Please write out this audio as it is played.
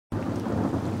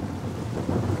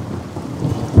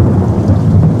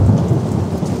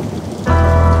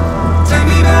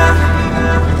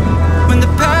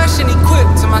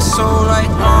soul like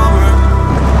armor.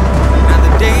 Now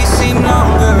the days seem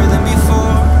longer than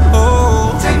before.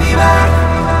 Oh, take me back.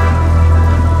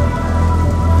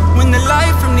 When the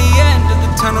light from the end of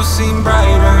the tunnel seemed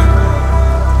brighter,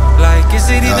 like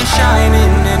is it even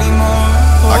shining anymore?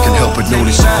 Oh, I can help but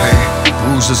notice your pain.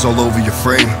 Bruises all over your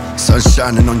frame, sun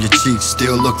shining on your cheeks,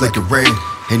 still look like it rain.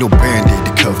 Ain't no band-aid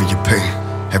to cover your pain.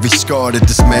 Every scar that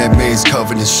this man made's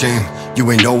covered in shame. You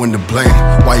ain't no one to blame.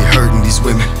 Why you hurting these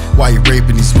women? Why you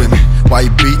raping these women? Why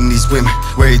you beating these women?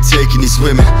 Where you taking these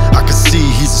women? I can see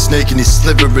he's a snake and he's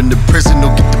slithering. The prison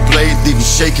will get the blade, leave him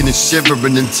shaking and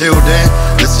shivering. Until then,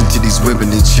 listen to these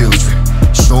women and children.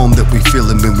 Show them that we feel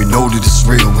them and we know that it's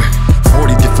real.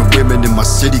 40 different women in my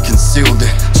city concealed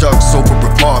in Chuck's over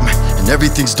apartment, and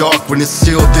everything's dark when it's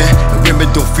sealed in. And women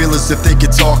don't feel as if they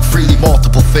can talk freely.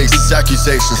 Multiple faces,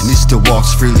 accusations, and he still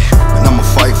walks freely. And I'ma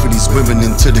fight for these women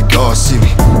until the gods see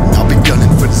me. And I'll be gunning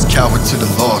for this coward till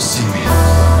the law see me.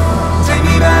 Take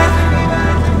me back.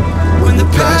 When the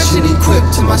passion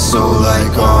equipped to my soul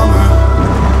like armor,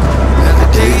 and the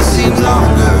days seem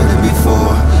longer than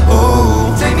before.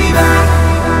 Oh, take me back.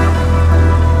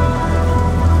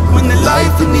 When the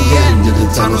light in the end of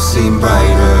the tunnel seemed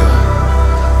brighter,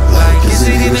 like is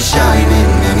it even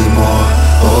shining anymore?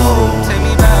 Oh, take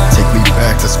me back. Take me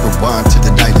back, let's rewind to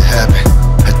the night it happened.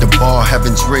 At the bar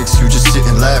having drinks, you just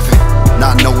sitting laughing,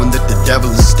 not knowing that the devil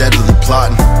is steadily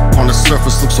plotting. On the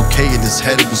surface looks okay, in his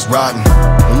head it was rotten.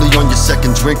 Only on your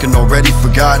second drink and already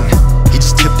forgotten. He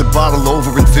just tipped the bottle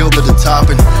over and filled it to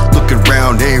topping. Looking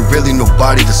around, there ain't really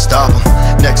nobody to stop him.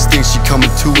 Next thing she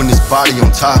coming to and his body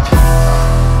on top.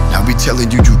 Now we telling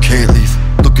you you can't leave.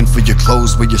 Looking for your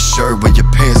clothes, where your shirt, where your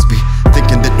pants be.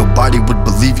 Thinking that nobody would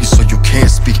believe you, so you can't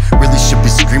speak. Really should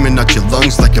be screaming out your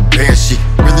lungs like a banshee.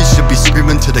 Really should be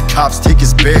screaming till the cops take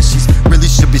his bed sheets. Really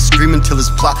should be screaming till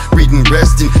his plot reading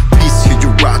rest in peace. Here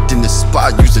you rot in the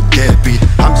spot, you's a deadbeat.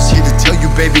 I'm just here to tell you,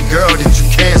 baby girl, that you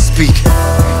can't speak.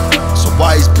 So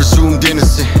why he's presumed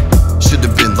innocent? Should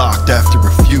have been locked after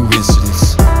a few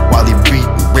incidents. While he beat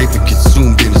and raped and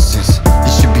consumed innocence. He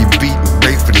should be beat and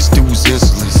raped for this dude's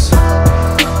insolence.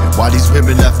 And why these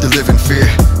women have to live in fear,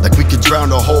 like we could drown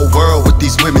the whole world with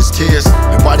these women's tears.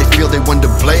 And why they feel they want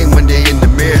to blame when they in the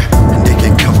mirror, and they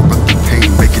can cover up the pain,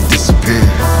 make it disappear.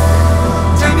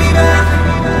 Take me back.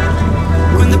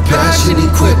 When the passion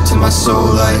equipped to my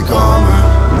soul like armor,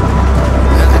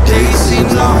 and the days seem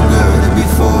longer than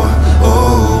before.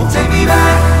 Oh, take me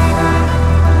back.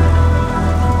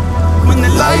 When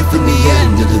the light in the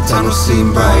end of the tunnel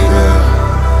seemed brighter,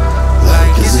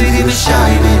 like is it even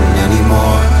shining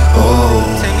anymore? Oh,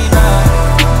 take me back,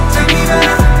 take me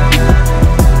back.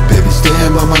 Baby,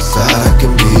 stand by my side, I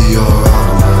can be yours.